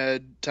Haney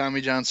had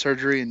Tommy John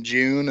surgery in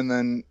June, and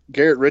then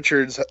Garrett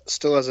Richards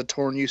still has a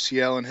torn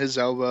UCL in his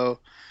elbow.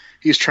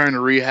 He's trying to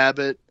rehab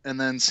it, and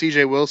then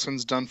C.J.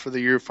 Wilson's done for the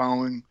year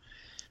following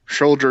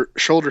shoulder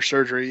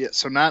surgery.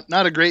 So not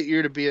a great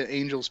year to be an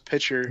Angels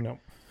pitcher. No.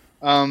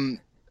 And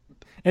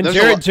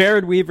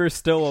Jared Weaver's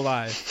still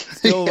alive,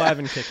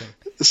 and kicking.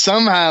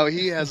 Somehow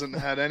he hasn't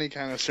had any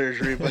kind of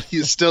surgery, but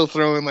he's still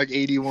throwing like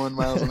 81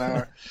 miles an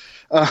hour.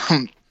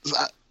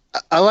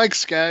 I like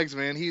Skaggs,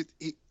 man.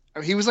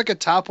 He was like a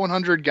top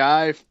 100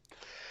 guy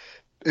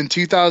in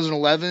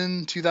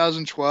 2011,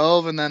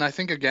 2012, and then I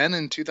think again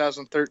in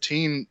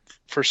 2013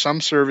 for some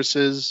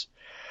services.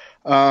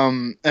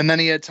 And then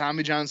he had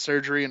Tommy John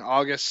surgery in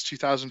August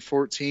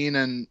 2014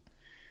 and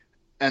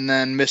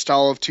then missed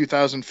all of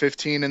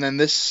 2015. And then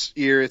this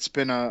year it's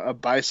been a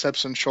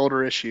biceps and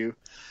shoulder issue.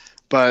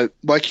 But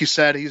like you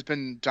said, he's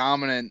been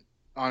dominant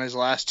on his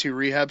last 2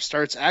 rehab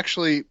starts.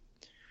 Actually,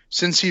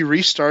 since he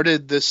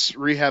restarted this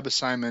rehab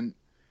assignment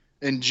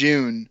in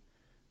June,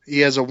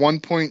 he has a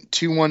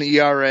 1.21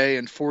 ERA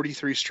and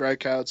 43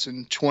 strikeouts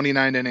in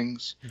 29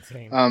 innings.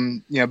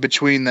 Insane.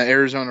 Between the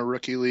Arizona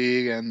Rookie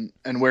League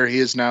and where he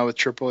is now with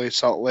AAA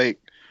Salt Lake.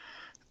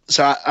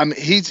 So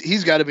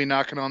he's got to be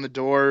knocking on the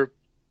door.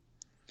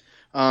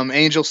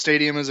 Angel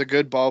Stadium is a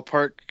good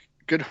ballpark,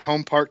 good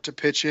home park to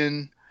pitch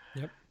in.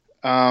 Yep.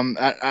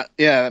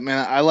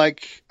 I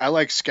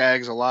like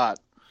Skaggs a lot.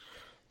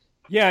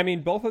 Yeah, I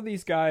mean, both of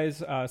these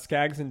guys,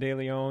 Skaggs and De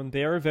Leon,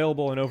 they are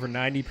available in over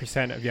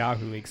 90% of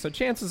Yahoo leagues. So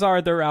chances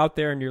are they're out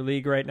there in your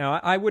league right now.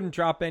 I wouldn't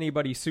drop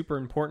anybody super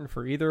important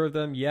for either of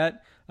them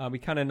yet. We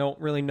kind of don't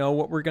really know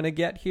what we're going to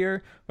get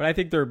here, but I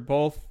think they're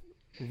both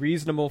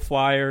reasonable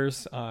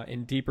flyers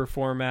in deeper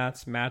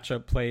formats,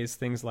 matchup plays,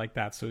 things like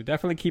that. So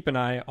definitely keep an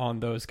eye on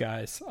those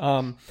guys.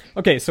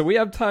 Okay, so we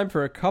have time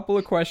for a couple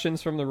of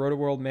questions from the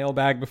RotoWorld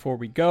mailbag before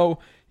we go.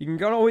 You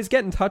can always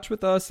get in touch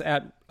with us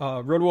at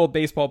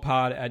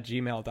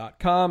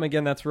rotoworldbaseballpod@gmail.com.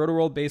 Again, that's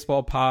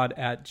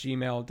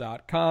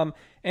rotoworldbaseballpod@gmail.com.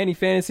 Any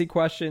fantasy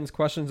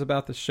questions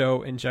about the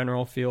show in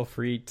general, feel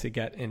free to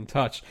get in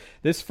touch.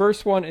 This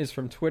first one is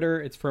from Twitter.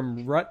 It's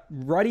from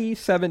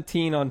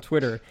Ruddy17 on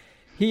Twitter.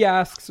 He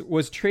asks,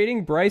 was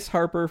trading Bryce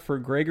Harper for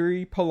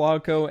Gregory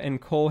Polanco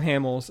and Cole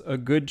Hamels a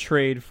good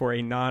trade for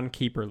a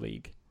non-keeper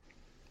league?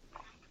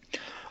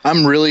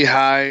 I'm really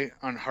high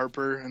on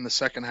Harper in the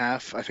second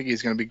half. I think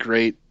he's going to be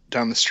great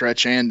down the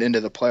stretch and into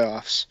the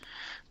playoffs.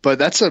 But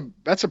that's a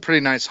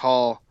pretty nice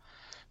haul.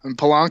 And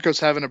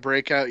Polanco's having a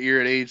breakout year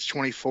at age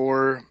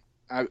 24.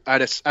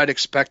 I'd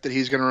expect that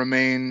he's going to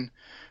remain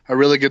a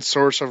really good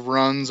source of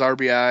runs,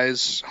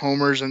 RBIs,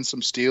 homers, and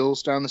some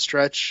steals down the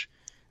stretch.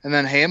 And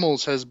then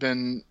Hamels has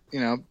been,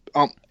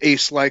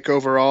 ace-like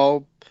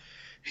overall.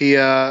 He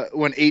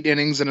went 8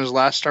 innings in his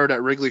last start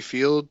at Wrigley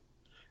Field,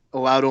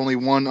 allowed only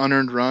 1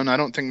 unearned run. I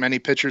don't think many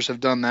pitchers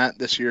have done that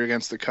this year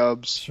against the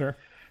Cubs. Sure.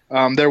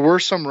 There were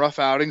some rough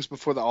outings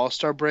before the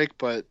All-Star break,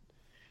 but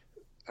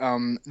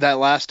that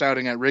last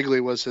outing at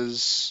Wrigley was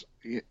his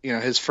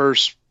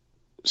first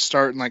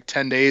start in like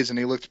 10 days, and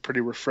he looked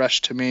pretty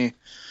refreshed to me.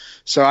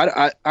 So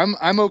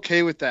I'm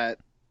okay with that.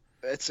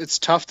 It's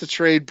tough to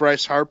trade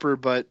Bryce Harper,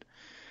 but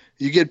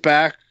you get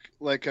back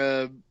like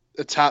a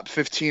top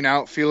 15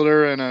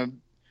 outfielder and a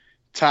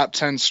top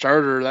 10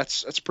 starter.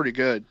 That's pretty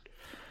good.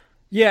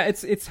 Yeah,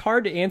 it's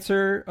hard to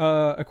answer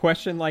a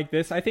question like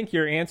this. I think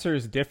your answer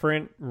is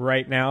different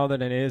right now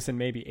than it is in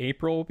maybe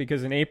April,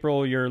 because in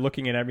April you're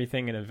looking at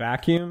everything in a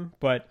vacuum.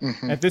 But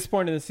at this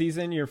point in the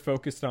season, you're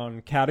focused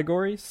on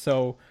categories.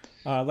 So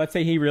let's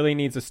say he really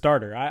needs a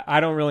starter. I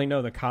don't really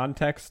know the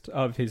context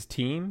of his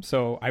team,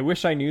 so I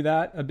wish I knew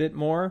that a bit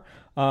more.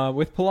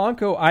 With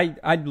Polanco,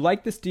 I'd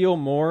like this deal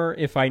more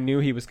if I knew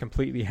he was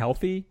completely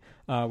healthy.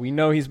 We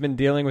know he's been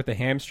dealing with a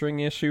hamstring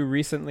issue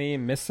recently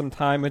and missed some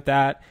time with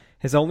that.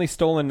 Has only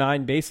stolen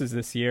 9 bases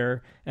this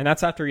year, and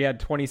that's after he had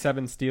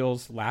 27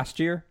 steals last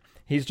year.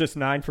 He's just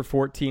 9 for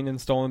 14 in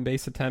stolen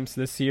base attempts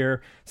this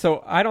year.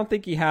 So I don't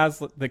think he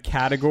has the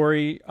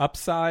category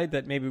upside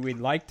that maybe we'd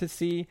like to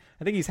see.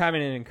 I think he's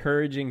having an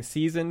encouraging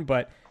season,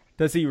 but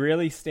does he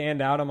really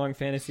stand out among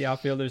fantasy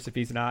outfielders if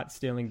he's not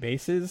stealing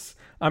bases?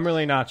 I'm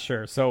really not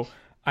sure. So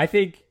I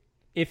think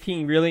if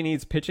he really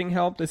needs pitching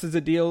help, this is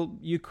a deal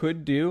you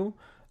could do.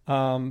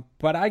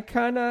 But I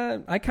kind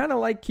of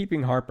like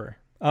keeping Harper.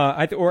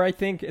 I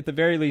think at the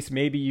very least,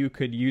 maybe you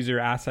could use your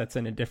assets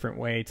in a different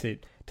way to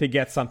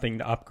get something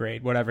to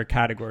upgrade whatever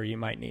category you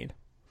might need.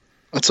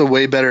 That's a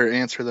way better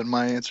answer than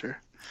my answer.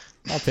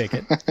 I'll take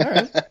it.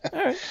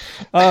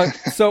 All right.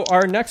 So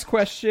our next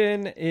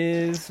question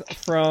is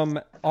from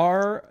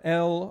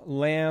RL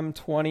Lamb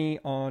 20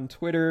 on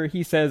Twitter.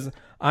 He says,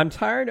 I'm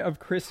tired of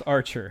Chris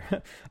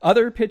Archer.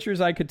 Other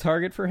pitchers I could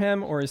target for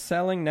him, or is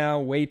selling now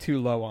way too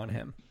low on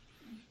him?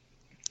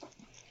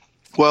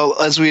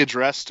 Well, as we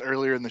addressed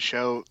earlier in the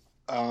show,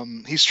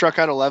 he struck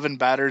out 11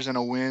 batters in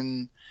a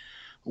win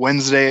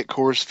Wednesday at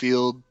Coors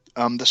Field.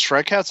 The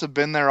strikeouts have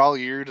been there all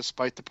year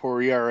despite the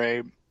poor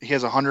ERA. He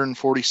has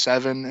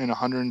 147 in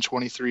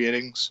 123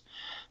 innings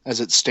as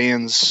it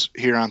stands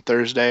here on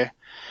Thursday.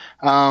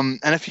 And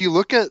if you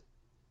look at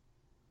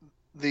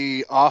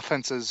the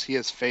offenses he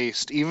has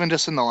faced, even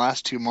just in the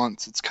last 2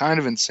 months, it's kind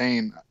of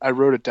insane. I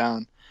wrote it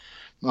down.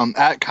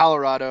 At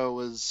Colorado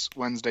was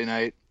Wednesday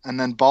night, and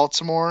then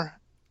Baltimore,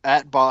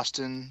 at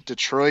Boston,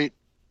 Detroit,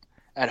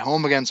 at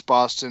home against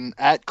Boston,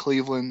 at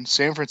Cleveland,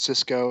 San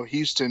Francisco,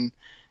 Houston,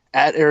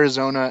 at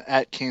Arizona,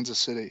 at Kansas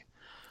City.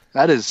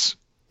 That is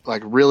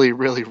like really,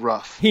 really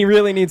rough. He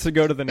really needs to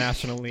go to the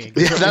National League.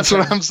 Yeah, that's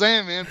what I'm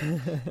saying,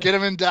 man. Get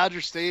him in Dodger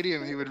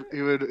Stadium,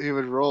 he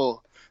would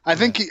roll. I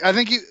think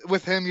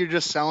with him you're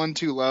just selling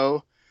too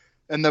low,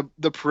 and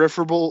the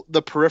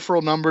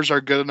peripheral numbers are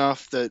good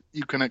enough that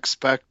you can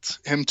expect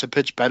him to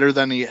pitch better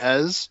than he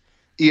has,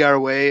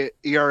 ERA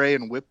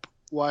and WHIP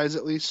wise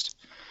at least.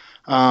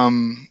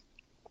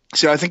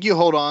 So I think you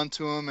hold on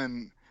to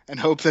him and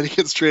hope that he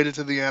gets traded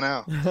to the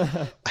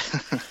NL.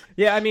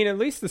 Yeah, I mean, at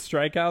least the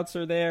strikeouts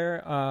are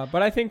there,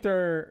 but I think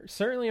there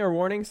certainly are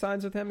warning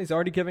signs with him. He's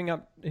already given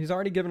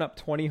up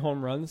 20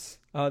 home runs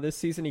this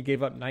season. He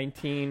gave up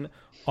 19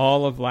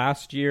 all of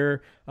last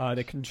year.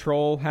 The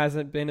control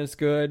hasn't been as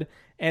good,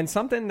 and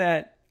something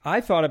that I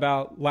thought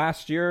about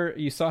last year,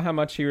 you saw how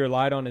much he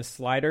relied on his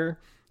slider,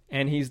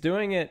 and he's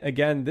doing it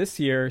again this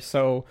year.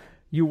 So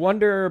you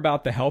wonder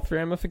about the health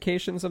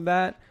ramifications of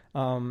that.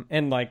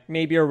 And like,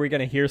 maybe are we going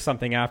to hear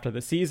something after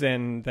the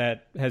season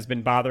that has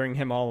been bothering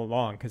him all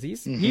along? Because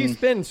he's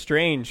been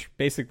strange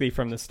basically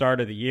from the start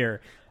of the year.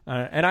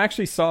 And I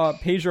actually saw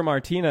Pedro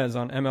Martinez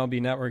on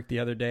MLB Network the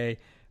other day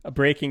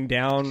breaking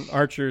down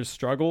Archer's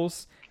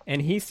struggles,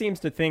 and he seems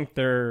to think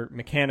they're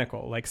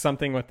mechanical, like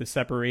something with the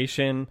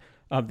separation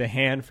of the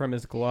hand from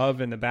his glove,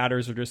 and the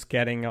batters are just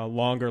getting a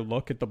longer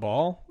look at the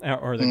ball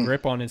or the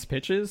grip on his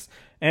pitches.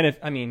 And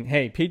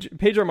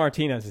Pedro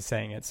Martinez is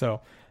saying it, so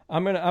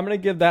I'm gonna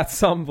give that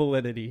some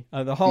validity.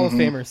 The Hall of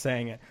Famer is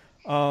saying it.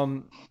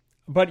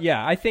 But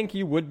yeah, I think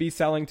you would be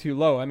selling too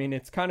low. I mean,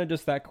 it's kind of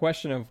just that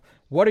question of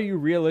what are you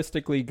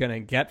realistically going to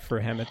get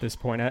for him at this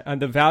point?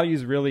 And the value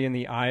is really in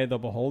the eye of the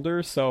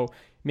beholder. So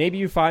maybe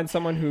you find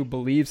someone who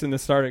believes in the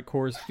start at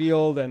Coors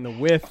Field and the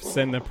whiffs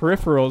and the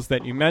peripherals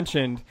that you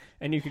mentioned,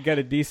 and you could get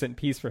a decent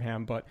piece for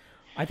him. But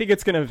I think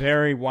it's going to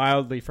vary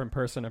wildly from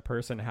person to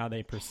person how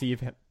they perceive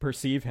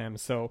him.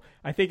 So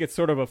I think it's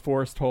sort of a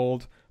forced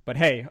hold. But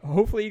hey,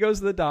 hopefully he goes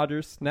to the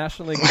Dodgers.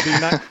 National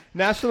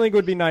League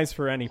would be nice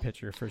for any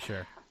pitcher for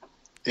sure.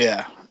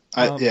 Yeah,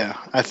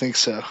 I think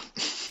so.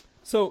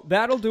 So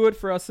that'll do it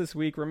for us this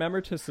week.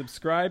 Remember to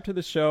subscribe to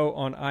the show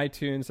on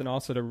iTunes and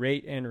also to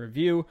rate and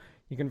review.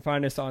 You can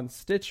find us on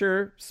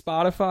Stitcher,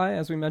 Spotify,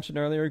 as we mentioned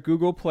earlier,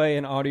 Google Play,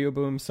 and Audio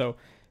Boom. So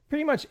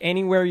pretty much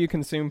anywhere you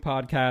consume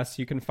podcasts,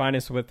 you can find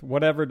us with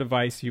whatever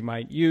device you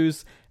might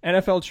use.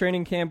 NFL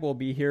training camp will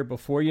be here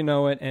before you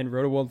know it, and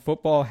Roto-World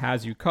Football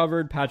has you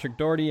covered. Patrick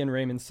Doherty and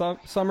Raymond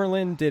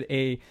Summerlin did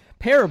a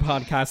pair of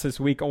podcasts this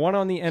week, one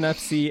on the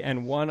NFC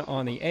and one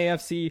on the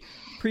AFC,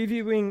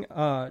 previewing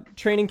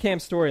training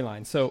camp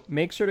storyline. So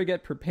make sure to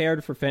get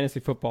prepared for fantasy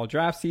football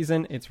draft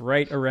season. It's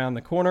right around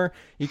the corner.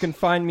 You can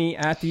find me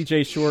at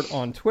DJ Short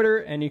on Twitter,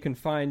 and you can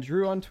find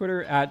Drew on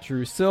Twitter at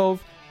Drew Silv.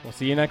 We'll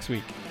see you next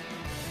week.